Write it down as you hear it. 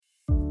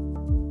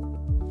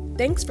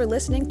Thanks for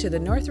listening to the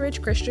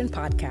Northridge Christian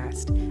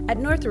Podcast. At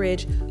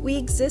Northridge, we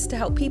exist to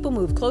help people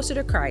move closer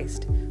to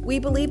Christ. We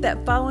believe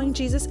that following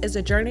Jesus is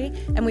a journey,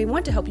 and we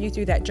want to help you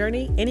through that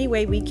journey any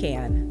way we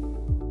can.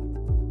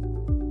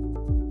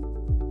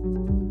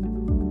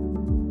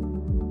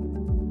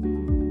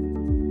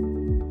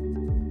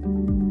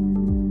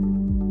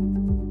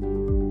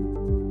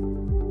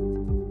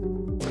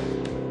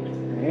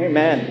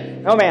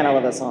 Amen. Oh man, I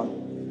love that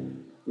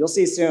song. You'll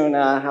see soon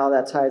how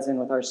that ties in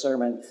with our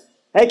sermon.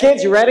 Hey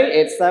kids, you ready?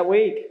 It's that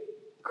week.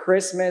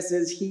 Christmas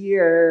is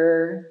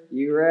here.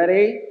 You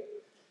ready?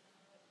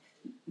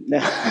 No.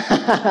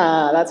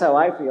 That's how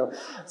I feel.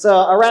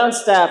 So around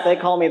staff, they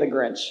call me the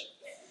Grinch.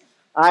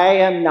 I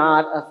am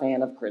not a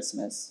fan of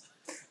Christmas.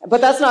 But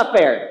that's not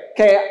fair.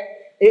 Okay,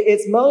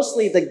 it's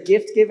mostly the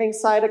gift-giving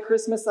side of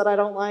Christmas that I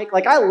don't like.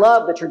 Like, I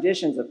love the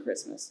traditions of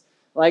Christmas.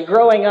 Like,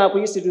 growing up, we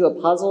used to do a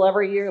puzzle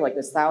every year. Like,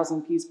 this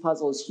 1,000-piece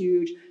puzzle is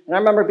huge. And I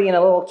remember being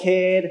a little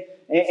kid,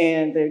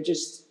 and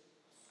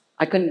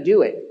I couldn't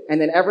do it. And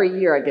then every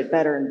year, I'd get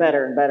better and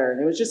better and better. And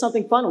it was just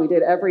something fun we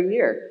did every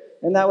year.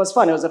 And that was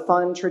fun. It was a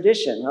fun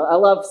tradition. I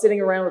love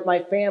sitting around with my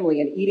family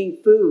and eating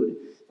food.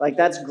 Like,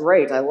 that's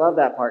great. I love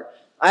that part.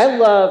 I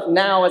love,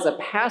 now as a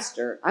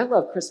pastor, I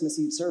love Christmas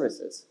Eve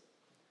services.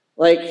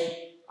 Like,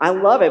 I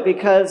love it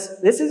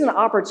because this is an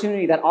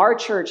opportunity that our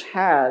church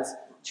has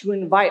to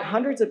invite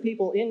hundreds of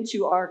people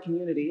into our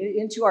community,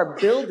 into our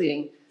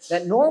building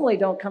that normally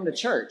don't come to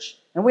church.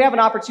 And we have an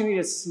opportunity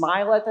to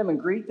smile at them and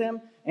greet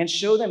them and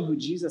show them who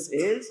Jesus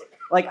is.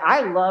 Like,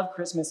 I love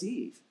Christmas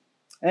Eve.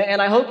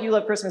 And I hope you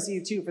love Christmas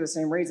Eve too for the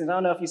same reason. I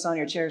don't know if you saw on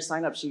your chair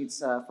sign-up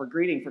sheets for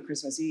greeting for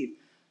Christmas Eve.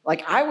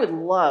 Like, I would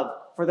love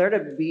for there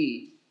to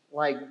be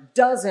like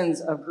dozens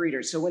of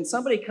greeters. So when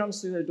somebody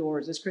comes through the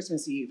doors this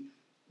Christmas Eve,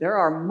 there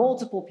are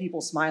multiple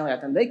people smiling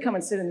at them. They come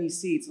and sit in these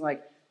seats and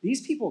like,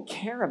 these people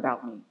care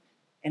about me.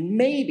 And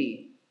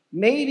maybe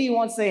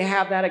once they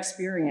have that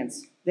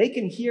experience, they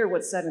can hear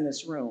what's said in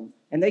this room,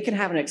 and they can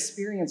have an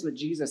experience with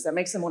Jesus that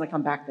makes them want to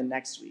come back the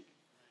next week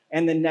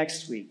and the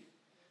next week.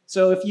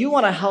 So if you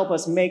want to help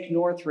us make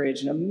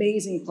Northridge an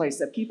amazing place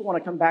that people want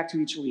to come back to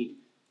each week,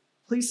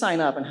 please sign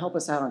up and help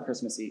us out on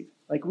Christmas Eve.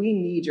 Like, we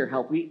need your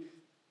help. All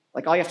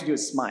you have to do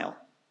is smile.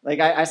 Like,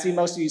 I see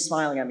most of you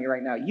smiling at me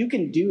right now. You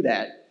can do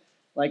that.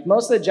 Like,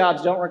 most of the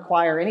jobs don't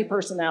require any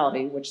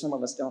personality, which some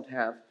of us don't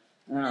have.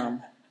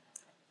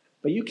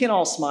 But you can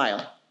all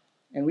smile,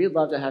 and we'd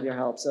love to have your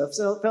help. So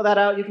fill that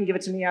out. You can give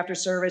it to me after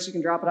service. You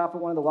can drop it off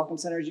at one of the welcome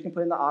centers. You can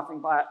put it in the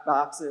offering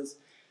boxes.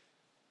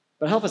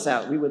 But help us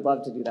out. We would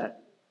love to do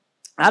that.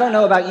 I don't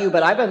know about you,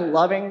 but I've been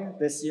loving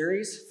this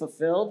series,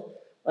 Fulfilled.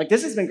 Like,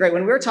 this has been great.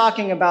 When we were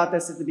talking about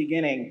this at the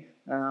beginning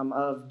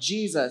of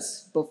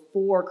Jesus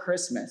before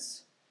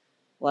Christmas,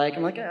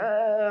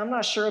 I'm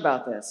not sure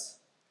about this.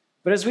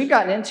 But as we've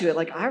gotten into it,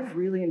 like, I've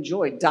really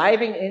enjoyed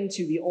diving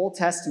into the Old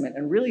Testament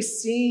and really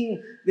seeing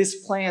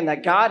this plan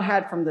that God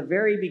had from the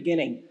very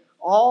beginning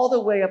all the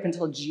way up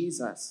until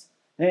Jesus.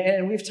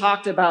 And we've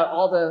talked about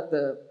all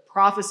the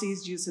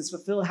prophecies Jesus has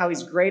fulfilled, how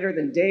he's greater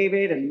than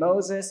David and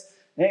Moses.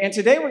 And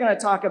today we're going to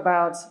talk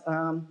about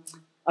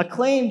a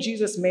claim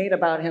Jesus made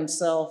about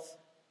himself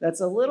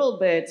that's a little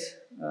bit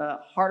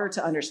harder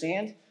to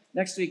understand.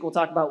 Next week we'll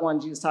talk about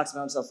one Jesus talks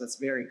about himself that's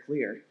very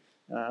clear.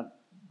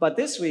 But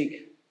this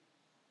week,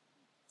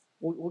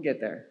 we'll get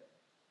there.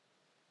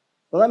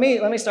 But let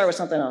me start with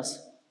something else.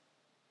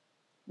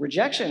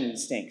 Rejection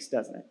stinks,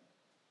 doesn't it?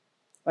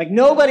 Like,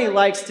 nobody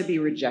likes to be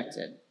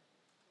rejected,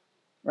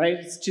 right?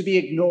 It's to be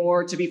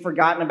ignored, to be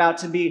forgotten about,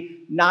 to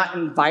be not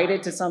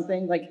invited to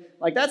something.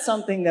 Like that's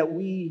something that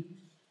we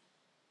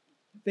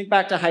think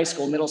back to high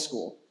school, middle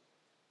school.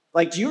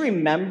 Like, do you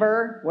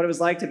remember what it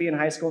was like to be in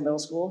high school, middle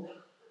school?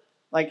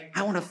 Like,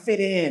 I want to fit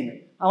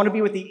in. I want to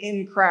be with the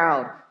in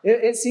crowd.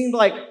 It seemed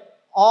like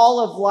all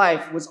of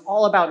life was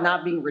all about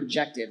not being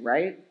rejected,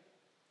 right?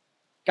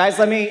 Guys,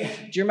 do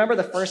you remember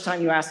the first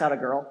time you asked out a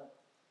girl?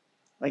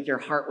 Like, your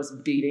heart was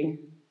beating?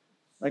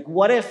 Like,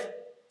 what if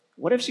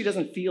she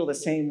doesn't feel the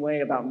same way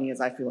about me as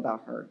I feel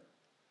about her?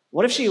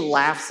 What if she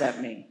laughs at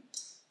me?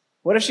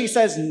 What if she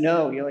says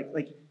no? You're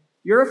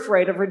you're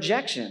afraid of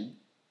rejection.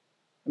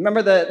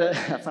 Remember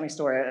the funny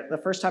story, the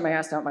first time I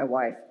asked out my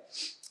wife,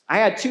 I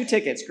had 2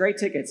 tickets, great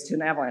tickets to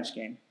an Avalanche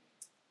game.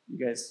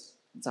 You guys,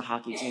 it's a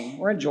hockey team.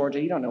 We're in Georgia.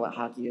 You don't know what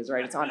hockey is,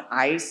 right? It's on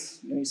ice.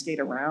 You skate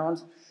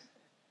around.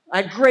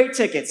 I had great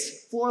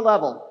tickets, floor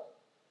level.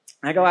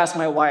 I go ask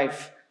my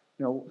wife,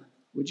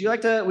 would you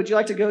like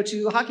to go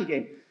to a hockey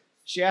game?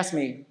 She asked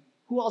me,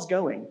 who all's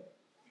going?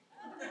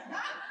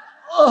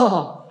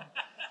 Oh.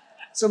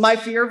 So my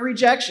fear of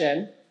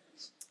rejection,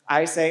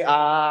 I say,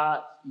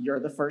 you're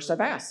the first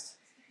I've asked.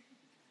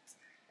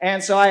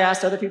 And so I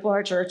asked other people in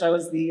our church. I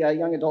was the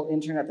young adult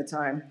intern at the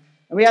time.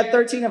 And we had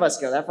 13 of us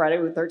go. That Friday,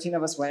 13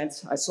 of us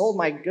went. I sold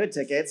my good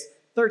tickets.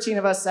 13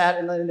 of us sat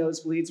in the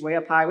nosebleeds way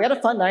up high. We had a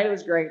fun night. It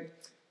was great.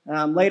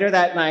 Later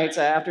that night,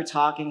 after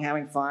talking,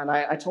 having fun,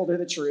 I told her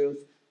the truth.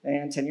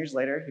 And 10 years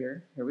later,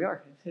 here we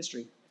are,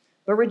 history.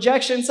 But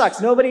rejection sucks.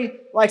 Nobody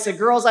likes it.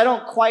 Girls, I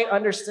don't quite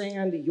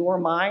understand your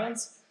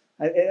minds.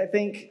 I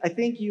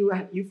think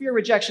you fear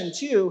rejection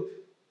too,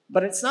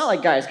 but it's not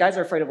like guys. Guys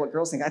are afraid of what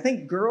girls think. I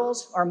think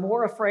girls are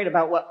more afraid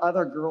about what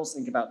other girls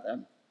think about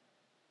them.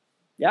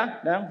 Yeah?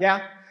 No?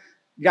 Yeah?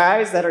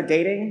 Guys that are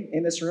dating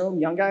in this room,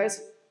 young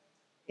guys,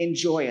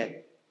 enjoy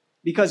it.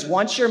 Because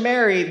once you're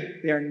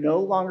married, they're no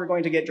longer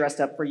going to get dressed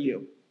up for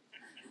you.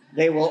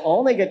 They will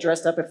only get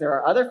dressed up if there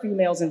are other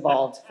females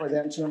involved for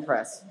them to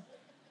impress.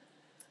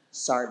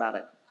 Sorry about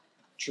it.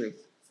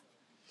 Truth.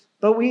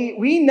 But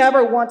we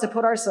never want to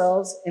put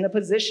ourselves in a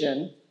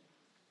position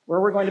where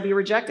we're going to be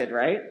rejected,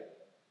 right?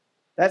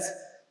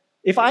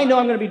 If I know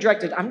I'm going to be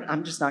rejected,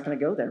 I'm just not going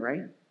to go there,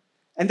 right?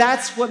 And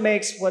that's what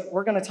makes what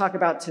we're going to talk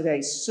about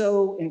today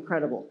so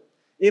incredible.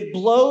 It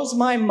blows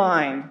my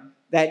mind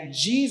that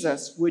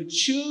Jesus would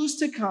choose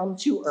to come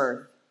to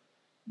earth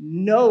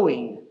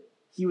knowing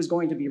he was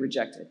going to be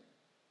rejected.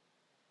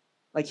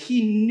 Like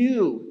he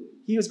knew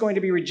he was going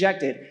to be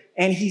rejected,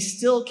 and he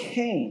still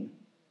came.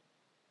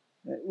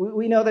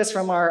 We know this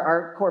from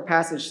our core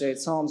passage today,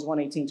 Psalms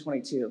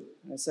 118:22.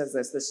 And it says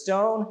this: the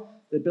stone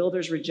the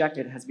builders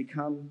rejected has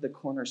become the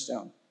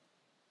cornerstone.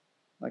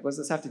 Like, what does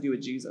this have to do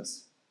with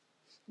Jesus?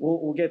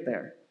 We'll get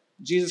there.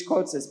 Jesus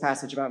quotes this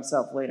passage about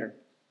himself later.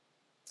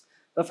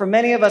 But for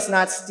many of us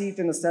not steeped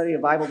in the study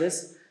of the Bible,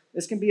 this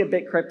can be a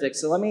bit cryptic.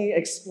 So let me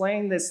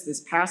explain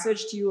this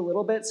passage to you a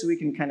little bit so we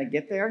can kind of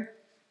get there.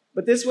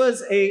 But this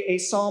was a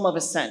psalm of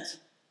ascent.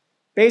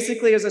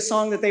 Basically, it was a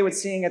song that they would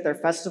sing at their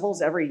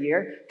festivals every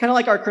year, kind of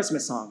like our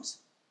Christmas songs.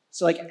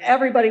 So like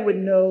everybody would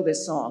know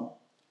this song.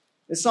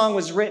 This song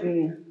was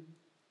written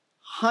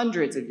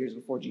hundreds of years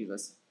before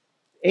Jesus,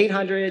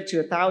 800 to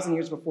 1,000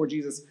 years before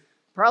Jesus,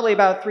 probably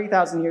about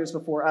 3,000 years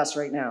before us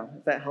right now,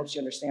 if that helps you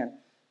understand.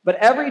 But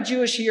every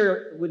Jewish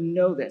hearer would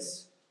know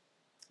this.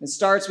 It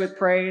starts with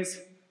praise,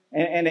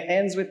 and it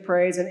ends with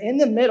praise. And in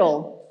the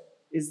middle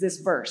is this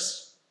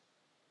verse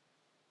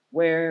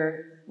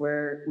where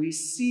we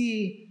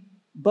see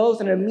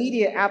both an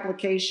immediate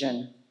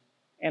application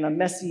and a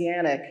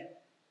messianic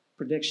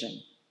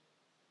prediction.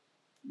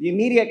 The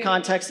immediate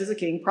context is a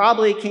king,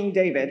 probably King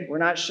David. We're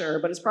not sure,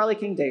 but it's probably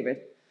King David,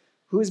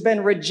 who's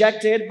been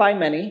rejected by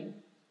many.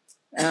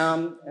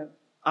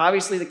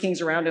 Obviously, the kings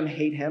around him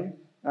hate him.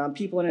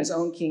 People in his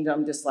own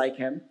kingdom dislike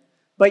him.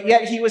 But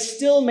yet he was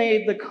still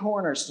made the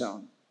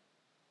cornerstone.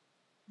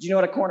 Do you know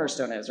what a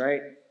cornerstone is,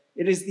 right?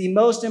 It is the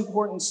most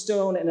important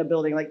stone in a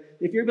building. Like,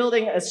 if you're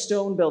building a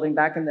stone building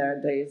back in their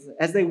days,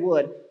 as they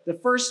would, the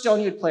first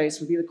stone you'd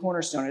place would be the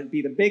cornerstone. It would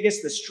be the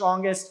biggest, the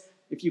strongest.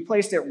 If you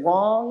placed it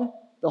wrong,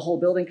 the whole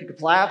building could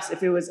collapse.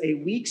 If it was a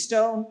weak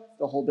stone,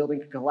 the whole building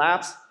could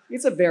collapse.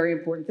 It's a very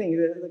important thing.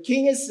 The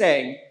king is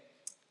saying,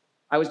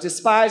 I was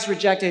despised,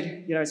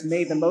 rejected, yet I was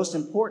made the most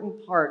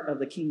important part of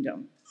the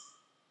kingdom.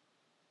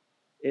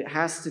 It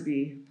has to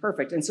be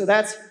perfect. And so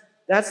that's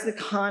the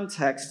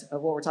context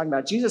of what we're talking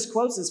about. Jesus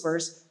quotes this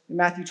verse in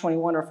Matthew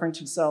 21, referring to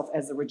himself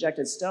as the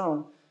rejected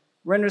stone,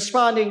 when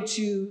responding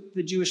to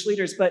the Jewish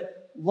leaders.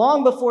 But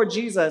long before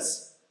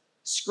Jesus,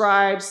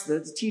 scribes,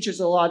 the teachers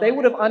of the law, they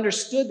would have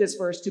understood this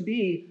verse to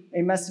be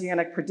a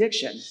messianic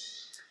prediction.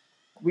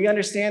 We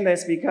understand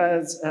this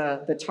because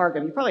the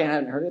Targum, you probably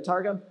hadn't heard of the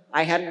Targum.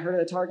 I hadn't heard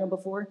of the Targum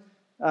before.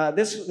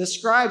 The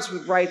scribes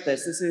would write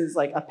this. This is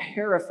like a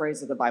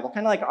paraphrase of the Bible,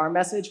 kind of like our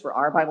message for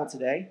our Bible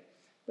today.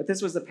 But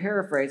this was the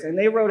paraphrase, and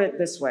they wrote it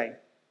this way.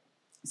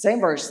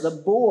 Same verse, the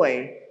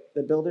boy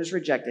the builders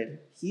rejected,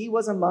 he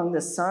was among the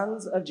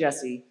sons of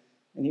Jesse,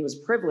 and he was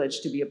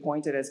privileged to be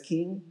appointed as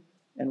king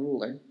and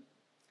ruler.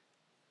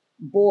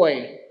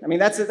 Boy, I mean,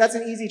 that's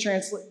an easy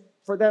translate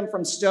for them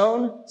from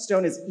stone.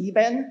 Stone is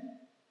Eben,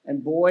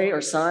 and boy or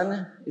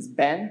son is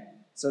Ben,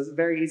 so it's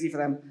very easy for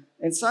them.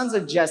 And sons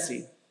of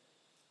Jesse.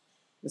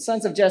 The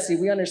sons of Jesse,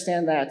 we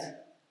understand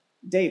that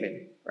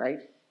David, right?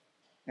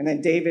 And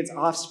then David's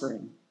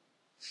offspring.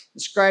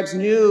 The scribes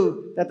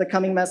knew that the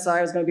coming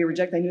Messiah was going to be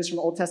rejected. They knew this from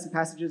Old Testament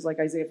passages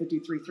like Isaiah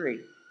 53:3.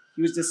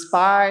 He was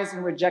despised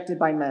and rejected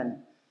by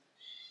men,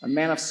 a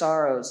man of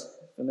sorrows,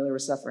 familiar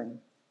with suffering.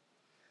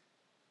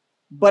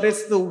 But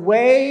it's the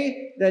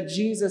way that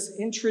Jesus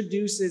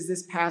introduces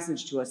this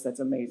passage to us that's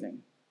amazing.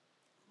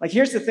 Like,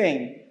 here's the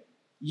thing.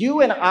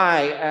 You and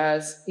I,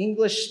 as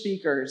English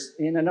speakers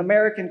in an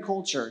American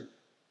culture,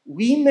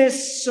 we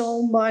miss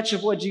so much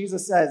of what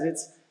Jesus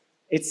says.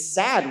 It's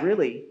sad,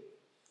 really.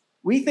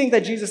 We think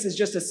that Jesus is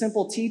just a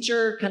simple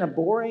teacher, kind of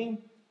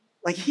boring.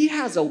 Like, he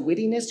has a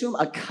wittiness to him,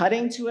 a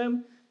cutting to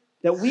him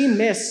that we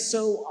miss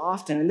so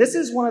often. And this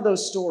is one of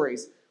those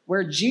stories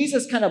where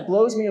Jesus kind of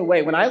blows me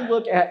away. When I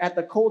look at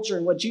the culture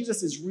and what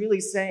Jesus is really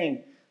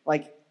saying,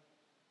 like,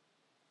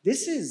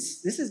 this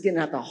is getting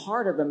at the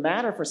heart of the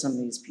matter for some of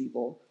these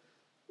people.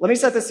 Let me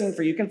set the scene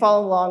for you. You can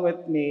follow along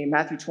with me,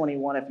 Matthew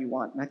 21 if you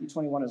want. Matthew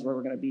 21 is where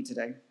we're going to be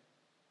today.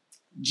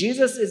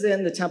 Jesus is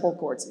in the temple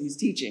courts. He's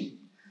teaching.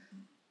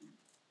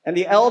 And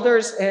the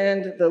elders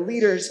and the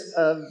leaders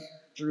of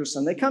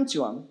Jerusalem, they come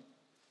to him.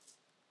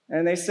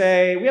 And they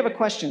say, we have a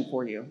question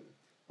for you.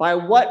 By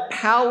what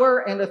power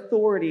and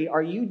authority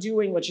are you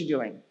doing what you're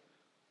doing?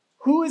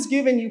 Who has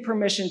given you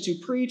permission to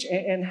preach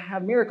and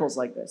have miracles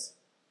like this?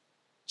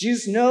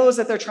 Jesus knows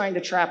that they're trying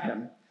to trap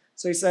him.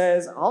 So he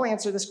says, I'll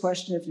answer this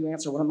question if you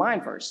answer one of mine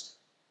first.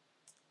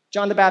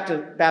 John the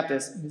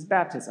Baptist, his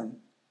baptism,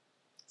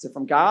 is it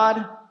from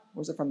God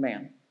or is it from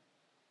man?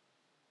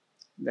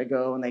 They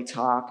go and they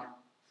talk.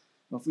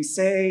 Well, if we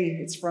say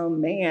it's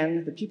from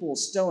man, the people will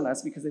stone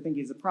us because they think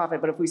he's a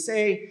prophet. But if we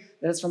say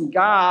that it's from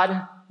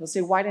God, they'll say,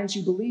 why didn't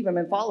you believe him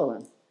and follow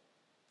him?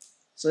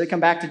 So they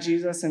come back to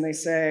Jesus and they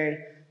say,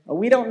 oh,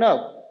 we don't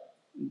know.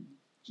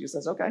 Jesus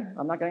says, okay,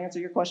 I'm not going to answer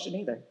your question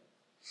either.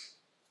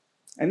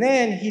 And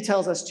then he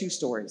tells us two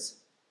stories.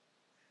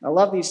 I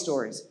love these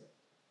stories.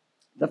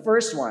 The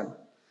first one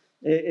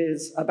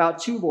is about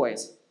two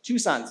boys, two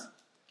sons.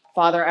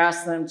 Father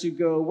asks them to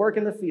go work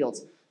in the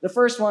fields. The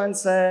first one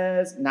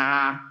says,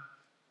 nah,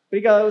 but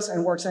he goes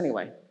and works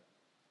anyway.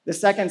 The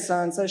second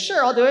son says,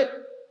 sure, I'll do it.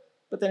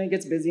 But then he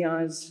gets busy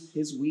on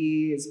his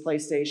Wii, his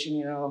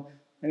PlayStation,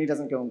 and he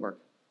doesn't go and work.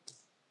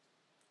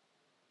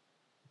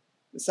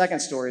 The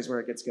second story is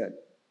where it gets good.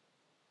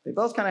 They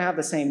both kind of have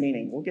the same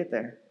meaning. We'll get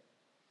there.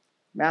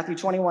 Matthew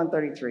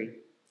 21:33.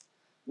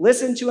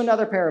 Listen to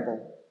another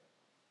parable.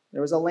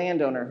 There was a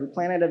landowner who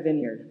planted a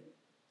vineyard.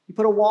 He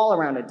put a wall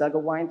around it, dug a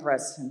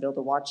winepress, and built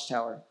a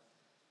watchtower.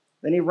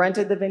 Then he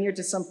rented the vineyard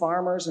to some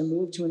farmers and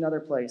moved to another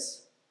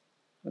place.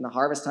 When the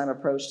harvest time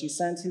approached, he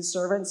sent his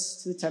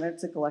servants to the tenant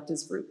to collect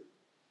his fruit.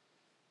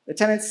 The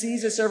tenant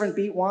seized his servant,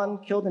 beat one,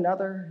 killed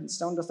another, and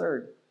stoned a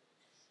third.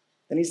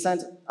 Then he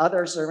sent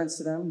other servants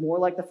to them, more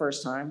like the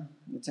first time,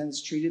 and the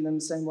tenants treated them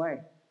the same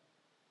way.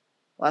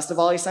 Last of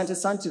all, he sent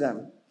his son to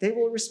them. They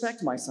will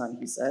respect my son,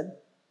 he said.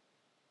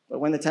 But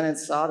when the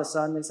tenants saw the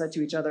son, they said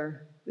to each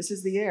other, this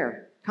is the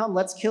heir. Come,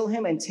 let's kill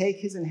him and take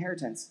his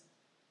inheritance.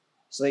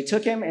 So they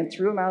took him and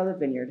threw him out of the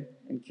vineyard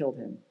and killed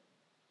him.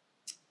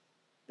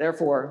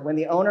 Therefore, when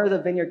the owner of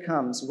the vineyard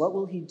comes, what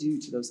will he do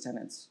to those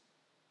tenants?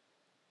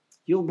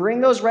 He will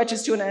bring those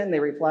wretches to an end, they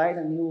replied,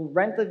 and he will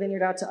rent the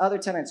vineyard out to other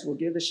tenants who will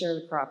give the share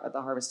of the crop at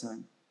the harvest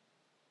time.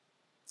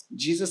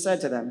 Jesus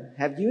said to them,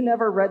 have you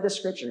never read the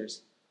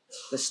scriptures?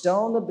 The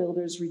stone the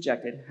builders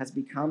rejected has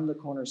become the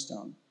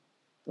cornerstone.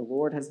 The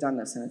Lord has done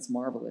this, and it's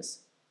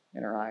marvelous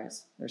in our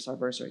eyes. There's our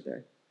verse right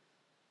there.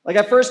 Like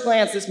at first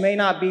glance, this may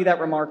not be that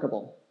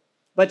remarkable.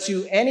 But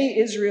to any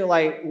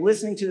Israelite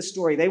listening to the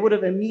story, they would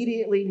have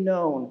immediately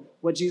known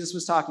what Jesus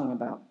was talking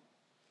about.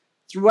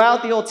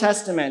 Throughout the Old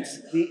Testament,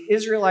 the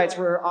Israelites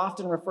were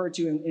often referred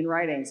to in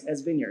writings as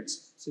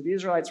vineyards. So the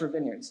Israelites were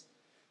vineyards.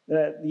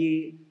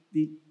 The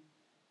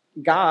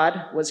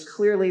God was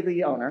clearly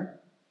the owner.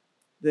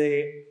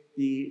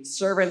 The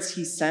servants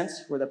he sent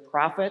were the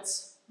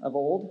prophets of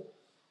old,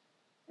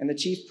 and the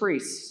chief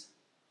priests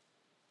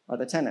are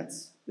the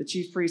tenants. The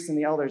chief priests and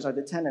the elders are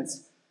the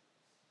tenants.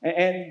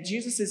 And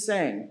Jesus is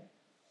saying,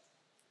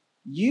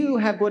 you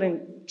have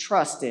been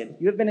entrusted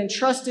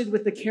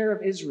with the care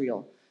of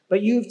Israel,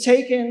 but you've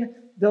taken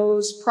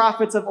those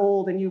prophets of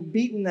old and you've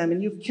beaten them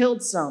and you've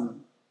killed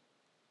some.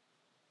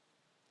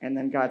 And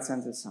then God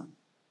sends his son.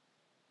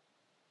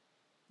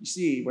 You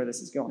see where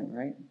this is going,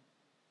 right?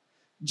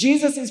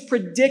 Jesus is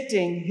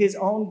predicting his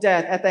own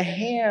death at the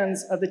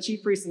hands of the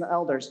chief priests and the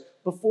elders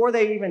before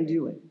they even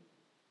do it.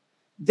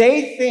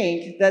 They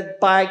think that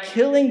by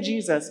killing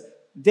Jesus,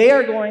 they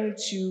are going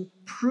to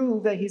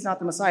prove that he's not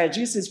the Messiah.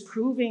 Jesus is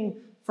proving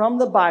from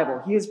the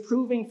Bible, he is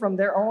proving from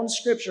their own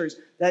scriptures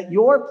that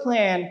your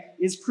plan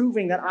is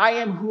proving that I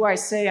am who I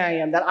say I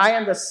am, that I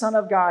am the Son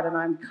of God and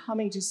I'm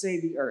coming to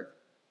save the earth.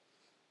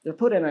 They're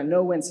put in a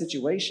no-win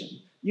situation.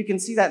 You can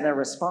see that in their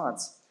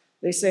response.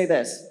 They say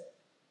this.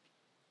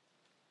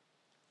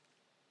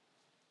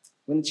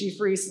 When the chief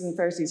priests and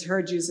Pharisees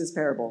heard Jesus'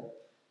 parable,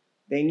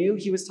 they knew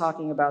he was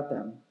talking about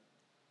them.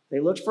 They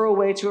looked for a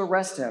way to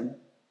arrest him,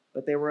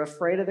 but they were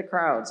afraid of the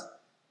crowds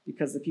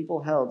because the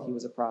people held he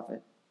was a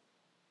prophet.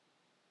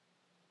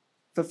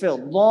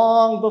 Fulfilled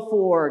long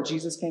before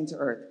Jesus came to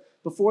earth,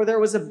 before there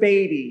was a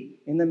baby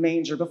in the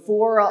manger,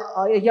 before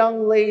a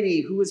young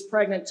lady who was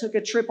pregnant took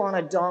a trip on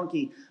a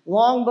donkey,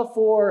 long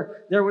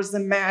before there was the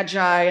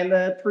magi and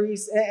the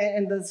priests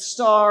and the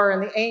star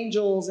and the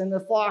angels and the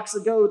flocks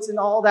of goats and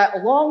all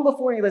that, long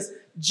before any of this,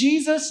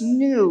 Jesus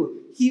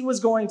knew he was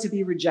going to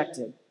be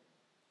rejected.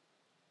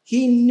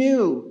 He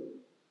knew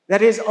that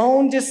his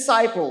own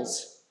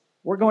disciples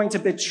were going to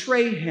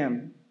betray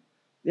him.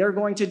 They were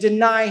going to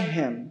deny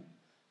him.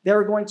 They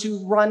were going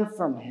to run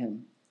from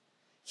him.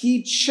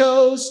 He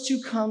chose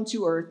to come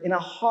to earth in a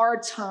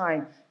hard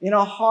time, in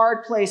a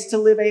hard place, to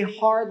live a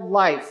hard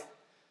life,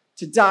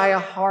 to die a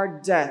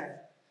hard death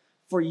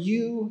for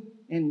you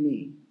and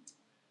me.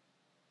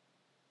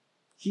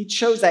 He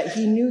chose that.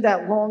 He knew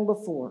that long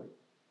before.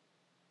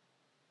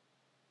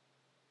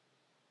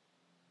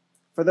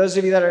 For those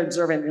of you that are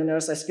observant, you'll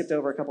notice I skipped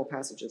over a couple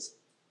passages.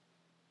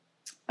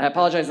 I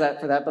apologize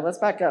for that, but let's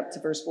back up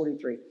to verse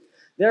 43.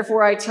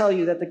 Therefore, I tell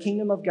you that the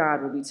kingdom of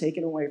God will be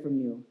taken away from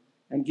you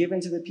and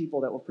given to the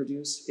people that will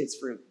produce its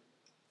fruit.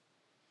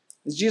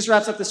 As Jesus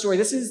wraps up the story,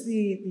 this is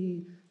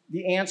the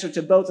answer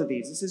to both of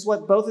these. This is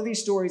what both of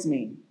these stories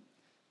mean.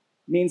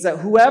 It means that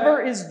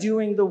whoever is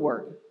doing the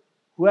work,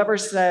 whoever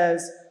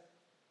says,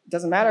 it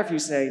doesn't matter if you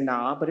say,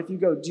 nah, but if you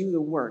go do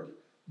the work,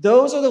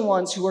 those are the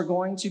ones who are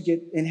going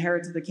to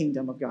inherit the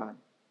kingdom of God.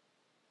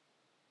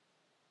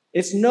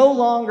 It's no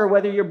longer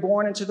whether you're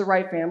born into the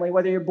right family,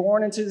 whether you're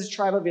born into this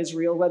tribe of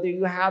Israel, whether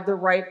you have the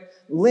right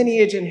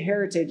lineage and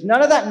heritage.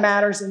 None of that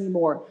matters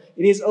anymore.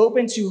 It is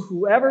open to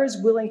whoever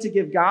is willing to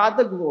give God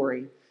the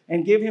glory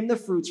and give him the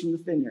fruits from the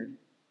vineyard.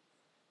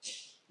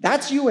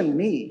 That's you and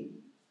me.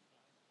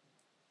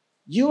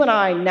 You and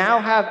I now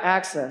have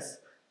access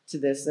to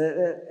this,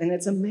 and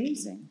it's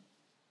amazing.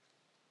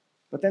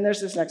 But then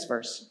there's this next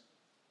verse.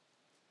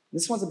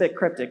 This one's a bit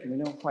cryptic, and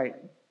we don't quite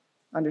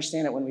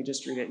understand it when we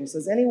just read it. And it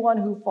says, anyone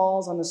who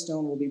falls on the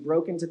stone will be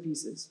broken to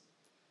pieces,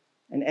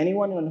 and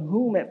anyone on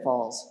whom it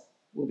falls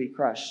will be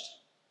crushed.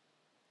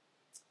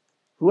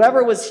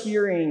 Whoever was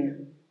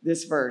hearing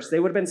this verse, they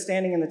would have been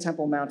standing in the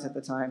Temple Mount at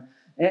the time,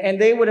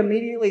 and they would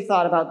immediately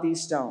thought about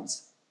these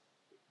stones.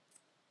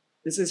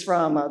 This is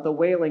from the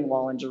Wailing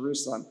Wall in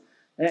Jerusalem.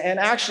 And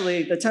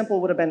actually, the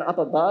temple would have been up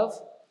above,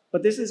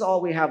 but this is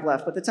all we have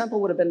left. But the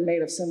temple would have been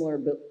made of similar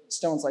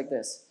stones like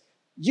this.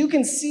 You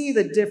can see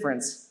the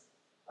difference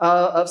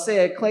of,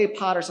 say, a clay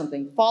pot or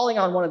something falling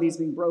on one of these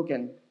being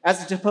broken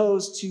as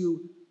opposed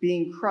to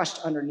being crushed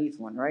underneath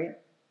one, right?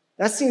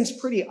 That seems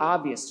pretty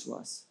obvious to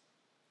us.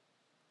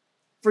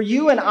 For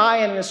you and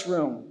I in this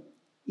room,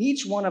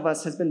 each one of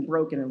us has been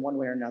broken in one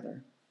way or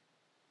another.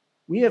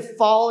 We have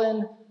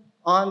fallen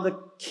on the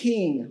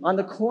King, on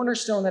the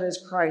cornerstone that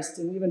is Christ,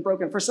 and we've been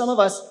broken. For some of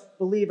us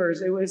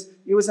believers, it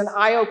was an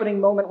eye-opening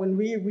moment when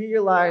we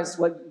realized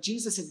what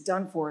Jesus had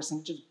done for us,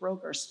 and it just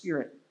broke our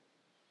spirit.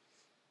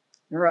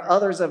 There are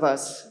others of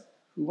us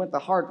who went the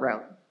hard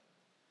route,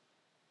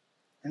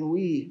 and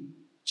we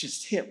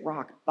just hit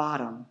rock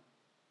bottom,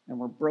 and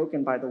were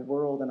broken by the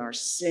world and our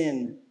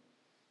sin,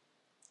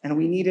 and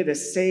we needed a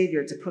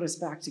Savior to put us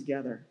back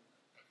together.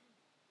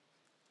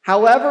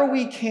 However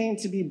we came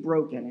to be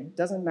broken, it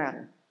doesn't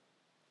matter.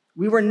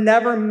 We were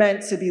never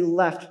meant to be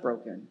left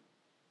broken.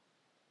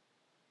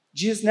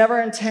 Jesus never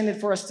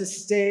intended for us to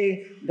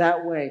stay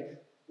that way.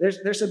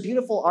 There's a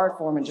beautiful art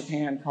form in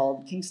Japan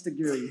called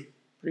kintsugi.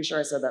 Pretty sure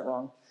I said that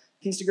wrong.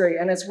 Kintsugi.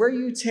 And it's where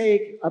you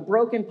take a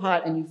broken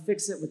pot and you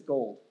fix it with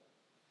gold.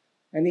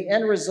 And the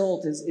end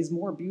result is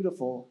more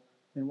beautiful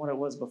than what it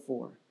was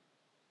before.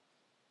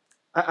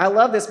 I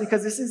love this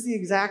because this is the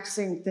exact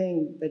same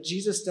thing that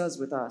Jesus does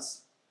with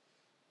us.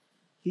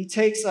 He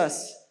takes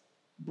us,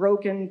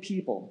 broken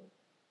people,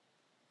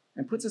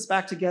 and puts us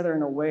back together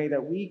in a way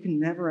that we can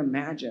never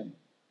imagine.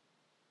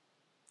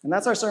 And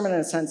that's our sermon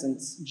in a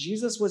sentence.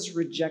 Jesus was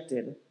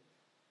rejected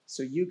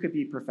so you could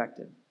be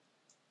perfected.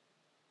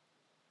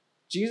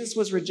 Jesus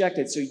was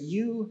rejected so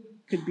you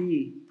could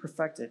be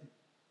perfected.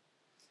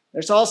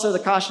 There's also the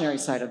cautionary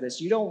side of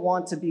this. You don't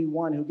want to be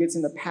one who gets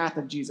in the path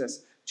of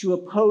Jesus, to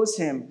oppose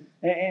him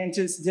and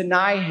to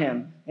deny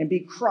him and be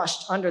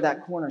crushed under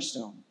that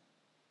cornerstone.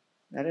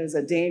 That is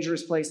a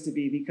dangerous place to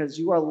be because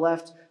you are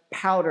left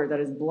powder that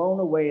is blown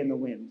away in the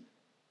wind.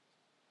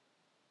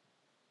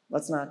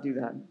 Let's not do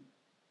that.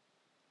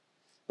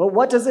 But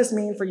what does this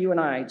mean for you and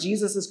I?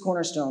 Jesus is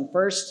cornerstone.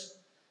 First,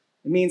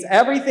 it means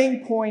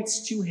everything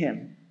points to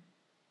him.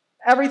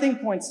 Everything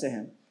points to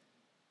him.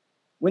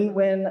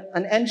 When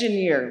an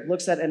engineer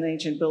looks at an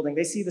ancient building,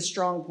 they see the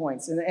strong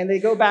points, and they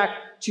go back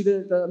to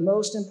the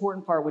most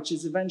important part, which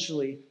is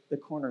eventually the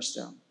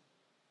cornerstone.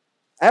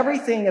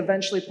 Everything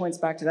eventually points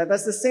back to that.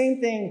 That's the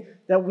same thing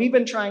that we've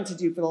been trying to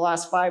do for the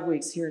last 5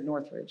 weeks here at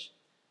Northridge.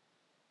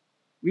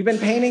 We've been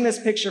painting this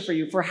picture for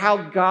you for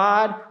how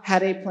God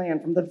had a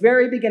plan from the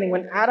very beginning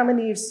when Adam and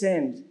Eve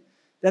sinned,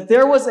 that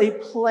there was a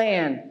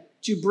plan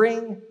to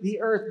bring the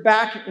earth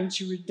back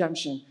into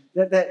redemption.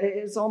 That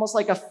it's almost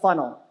like a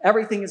funnel.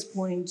 Everything is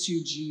pointing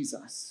to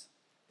Jesus.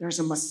 There's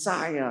a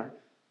Messiah.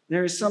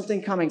 There is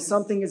something coming.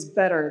 Something is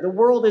better. The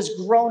world is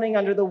groaning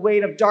under the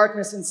weight of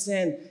darkness and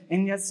sin,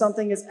 and yet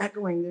something is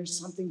echoing. There's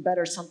something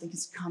better. Something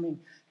is coming.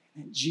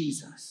 And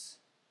Jesus,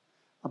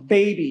 a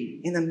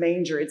baby in the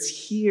manger.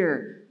 It's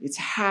here. It's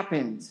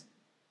happened.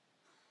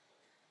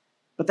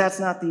 But that's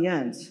not the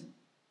end.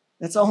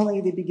 That's only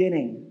the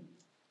beginning.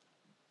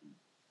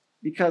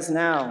 Because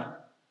now,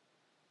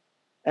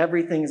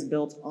 everything is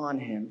built on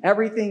him.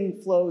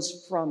 Everything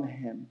flows from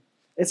him.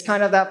 It's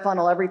kind of that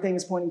funnel. Everything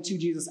is pointing to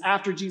Jesus.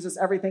 After Jesus,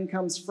 everything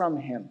comes from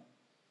him.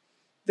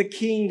 The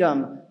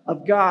kingdom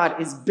of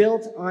God is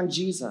built on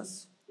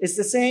Jesus. It's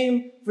the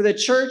same for the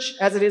church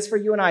as it is for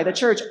you and I. The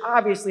church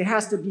obviously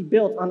has to be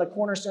built on the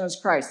cornerstone of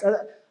Christ.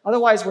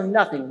 Otherwise, we're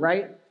nothing,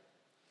 right?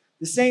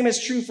 The same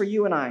is true for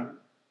you and I.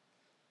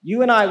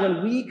 You and I,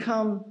 when we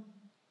come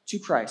to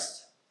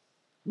Christ,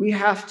 we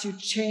have to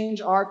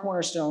change our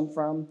cornerstone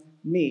from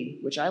me,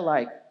 which I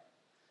like,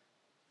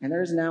 and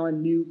there is now a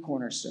new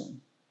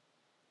cornerstone.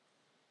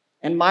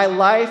 And my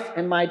life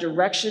and my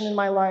direction in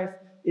my life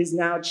is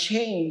now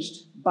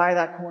changed by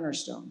that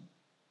cornerstone.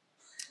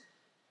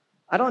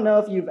 I don't know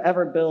if you've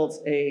ever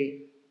built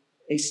a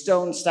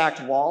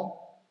stone-stacked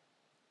wall,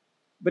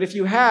 but if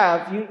you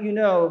have, you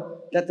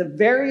know that the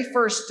very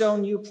first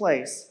stone you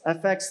place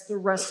affects the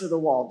rest of the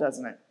wall,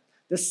 doesn't it?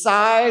 The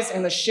size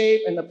and the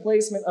shape and the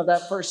placement of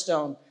that first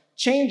stone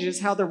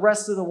changes how the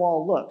rest of the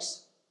wall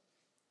looks.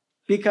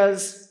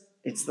 because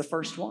it's the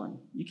first one.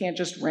 You can't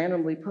just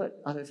randomly put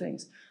other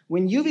things.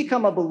 When you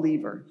become a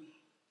believer,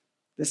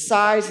 the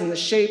size and the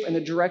shape and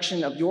the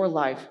direction of your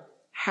life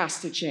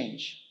has to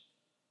change.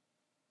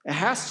 It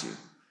has to.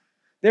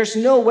 There's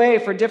no way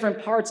for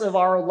different parts of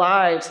our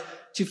lives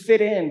to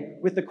fit in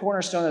with the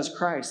cornerstone as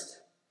Christ.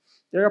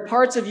 There are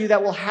parts of you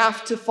that will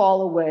have to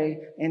fall away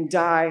and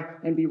die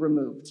and be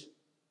removed.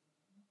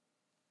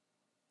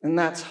 And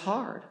that's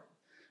hard.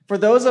 For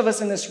those of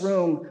us in this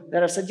room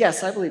that have said,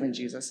 yes, I believe in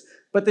Jesus,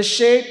 but the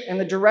shape and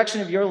the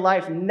direction of your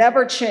life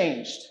never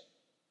changed,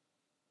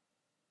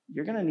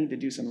 you're going to need to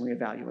do some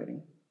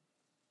reevaluating.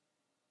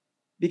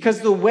 Because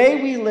the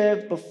way we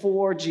lived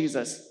before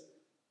Jesus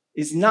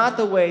is not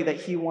the way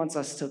that he wants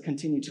us to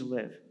continue to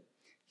live.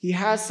 He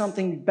has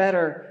something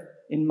better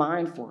in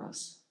mind for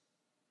us.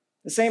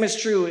 The same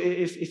is true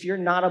if you're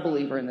not a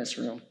believer in this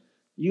room.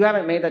 You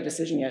haven't made that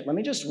decision yet. Let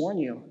me just warn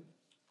you.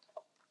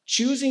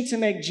 Choosing to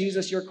make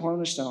Jesus your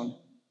cornerstone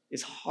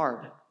is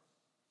hard.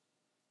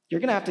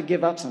 You're going to have to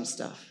give up some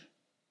stuff.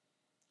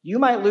 You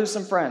might lose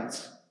some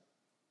friends.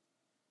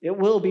 It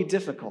will be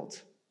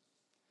difficult.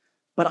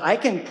 But I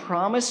can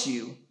promise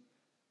you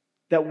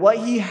that what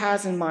he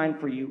has in mind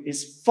for you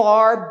is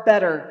far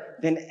better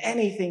than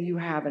anything you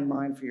have in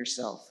mind for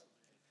yourself.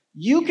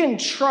 You can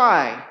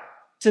try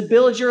to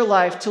build your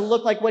life to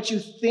look like what you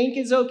think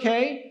is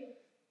okay,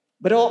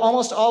 but it'll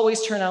almost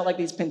always turn out like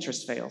these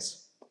Pinterest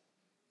fails.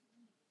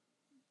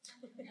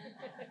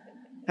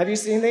 Have you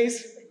seen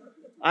these?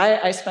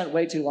 I spent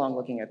way too long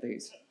looking at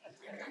these.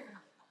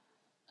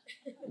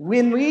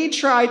 When we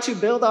try to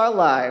build our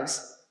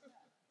lives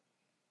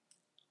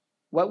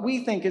what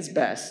we think is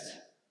best,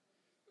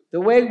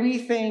 the way we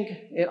think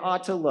it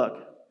ought to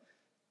look,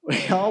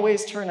 we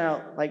always turn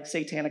out like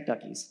satanic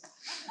duckies.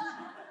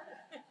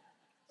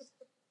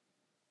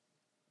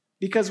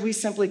 Because we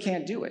simply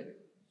can't do it.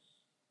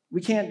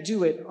 We can't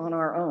do it on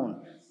our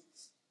own.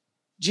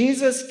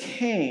 Jesus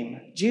came,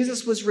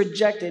 Jesus was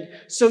rejected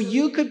so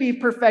you could be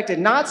perfected,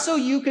 not so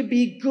you could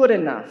be good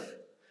enough,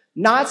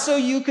 not so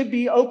you could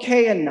be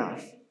okay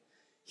enough.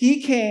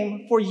 He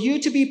came for you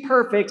to be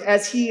perfect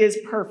as he is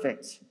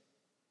perfect.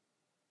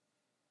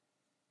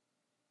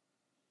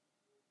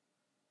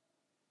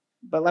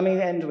 But let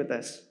me end with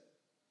this.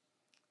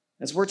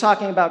 As we're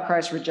talking about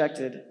Christ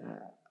rejected,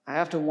 I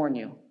have to warn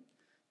you,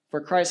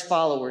 for Christ's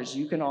followers,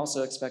 you can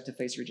also expect to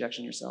face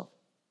rejection yourself.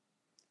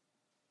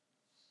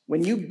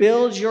 When you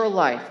build your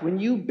life, when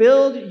you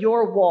build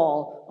your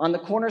wall on the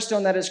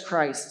cornerstone that is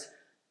Christ,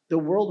 the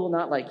world will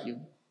not like you.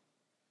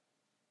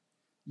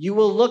 You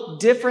will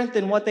look different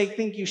than what they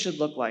think you should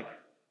look like.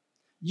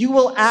 You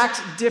will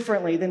act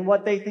differently than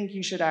what they think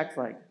you should act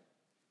like.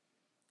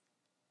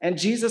 And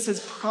Jesus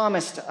has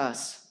promised to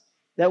us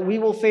that we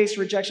will face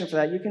rejection for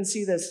that. You can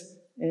see this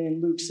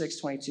in Luke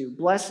 6:22.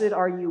 Blessed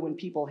are you when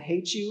people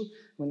hate you,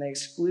 when they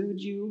exclude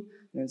you,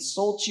 and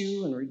insult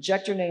you, and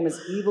reject your name as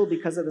evil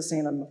because of the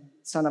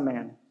Son of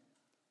Man.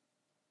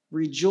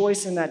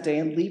 Rejoice in that day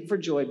and leap for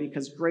joy,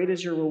 because great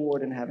is your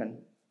reward in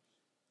heaven.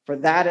 For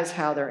that is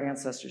how their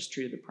ancestors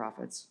treated the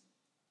prophets.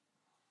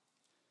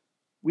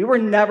 We were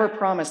never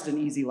promised an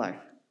easy life.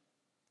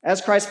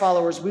 As Christ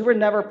followers, we were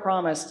never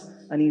promised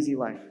an easy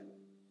life.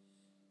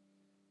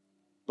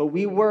 But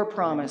we were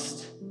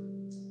promised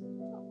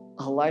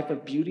a life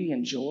of beauty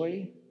and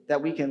joy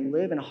that we can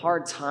live in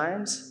hard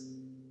times.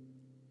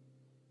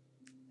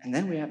 And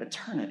then we have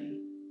eternity.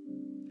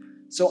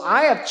 So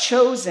I have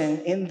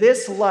chosen in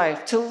this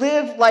life to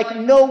live like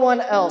no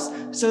one else,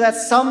 so that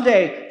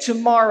someday,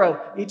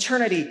 tomorrow,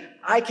 eternity,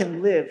 I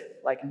can live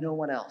like no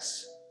one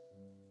else.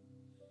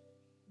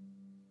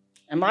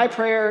 And my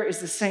prayer is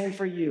the same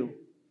for you.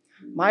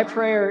 My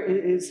prayer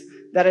is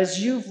that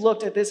as you've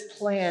looked at this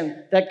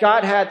plan that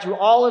God had through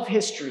all of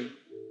history,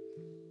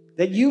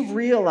 that you've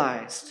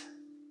realized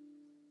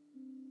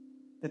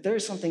that there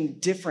is something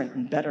different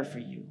and better for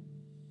you.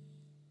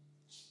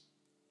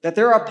 That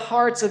there are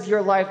parts of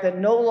your life that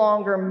no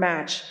longer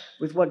match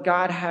with what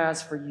God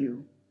has for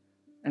you.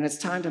 And it's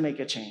time to make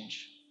a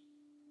change.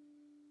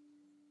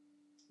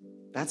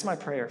 That's my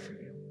prayer for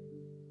you.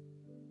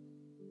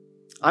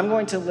 I'm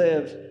going to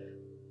live,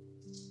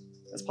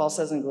 as Paul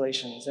says in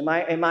Galatians, am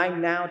I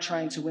now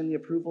trying to win the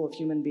approval of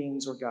human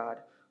beings or God?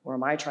 Or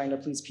am I trying to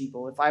please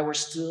people? If I were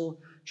still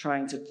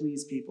trying to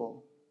please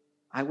people,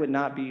 I would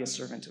not be a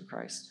servant of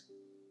Christ.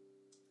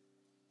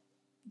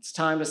 It's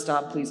time to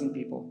stop pleasing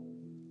people.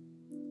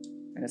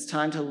 And it's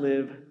time to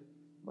live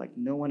like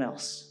no one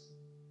else,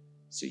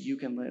 so you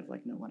can live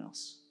like no one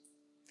else.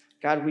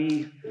 God,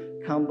 we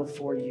come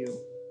before you.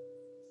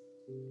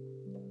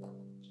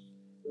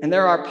 And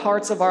there are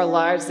parts of our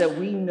lives that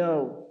we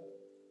know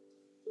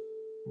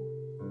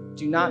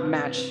do not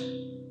match,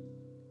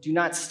 do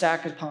not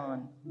stack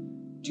upon,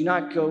 do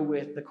not go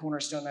with the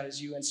cornerstone that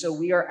is you. And so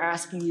we are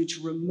asking you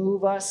to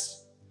remove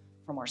us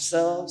from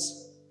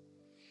ourselves.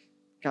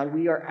 God,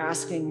 we are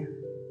asking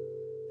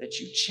that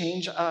you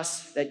change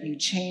us, that you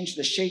change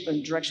the shape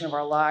and direction of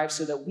our lives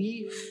so that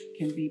we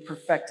can be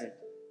perfected.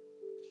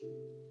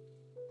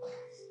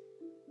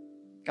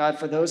 God,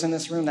 for those in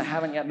this room that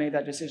haven't yet made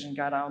that decision,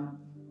 God,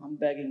 I'm I'm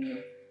begging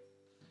you.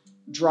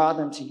 Draw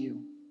them to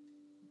you.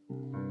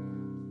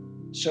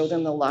 Show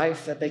them the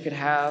life that they could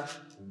have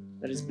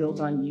that is built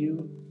on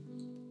you.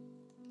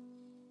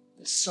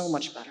 It's so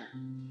much better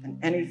than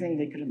anything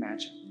they could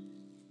imagine.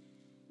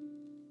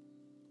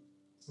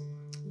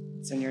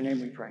 It's in your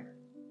name we pray.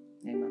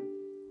 Amen.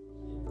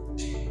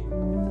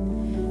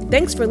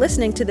 Thanks for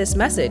listening to this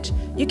message.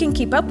 You can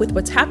keep up with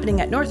what's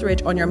happening at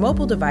Northridge on your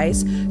mobile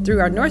device through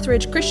our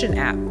Northridge Christian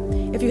app.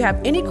 If you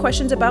have any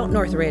questions about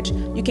Northridge,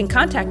 you can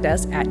contact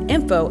us at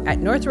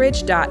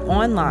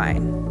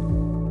info@northridge.online.